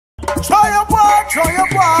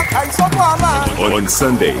On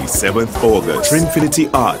Sunday, 7th August, Trinfinity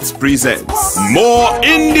Arts presents More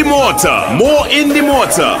in the Mortar. More in the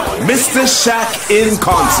Mortar. Mistah Shak in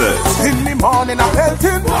concert. In the morning I'm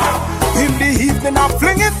pelting, in the evening I'm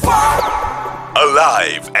flinging fire. A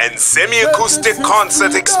live and semi-acoustic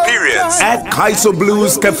concert experience at Kaiso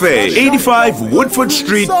Blues Cafe, 85 Woodford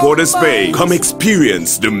Street, Port of Spain. Come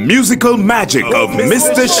experience the musical magic of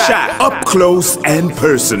Mistah Shak up close and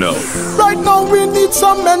personal. Right now we need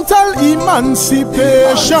some mental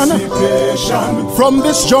emancipation from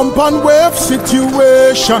this jump and wave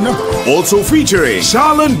situation. Also featuring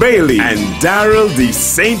Charlene Bailey and Daryl the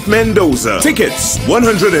Saint Mendoza. Tickets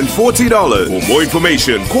 $140. For more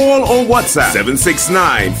information, call or WhatsApp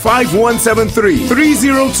 769-5173,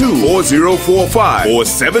 302-4045 or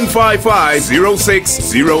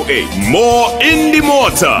 755-0608. More in the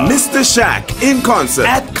Mortar. Mistah Shak in concert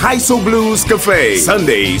at Kaiso Blues Cafe,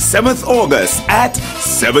 Sunday, 7th August at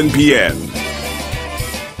 7 p.m.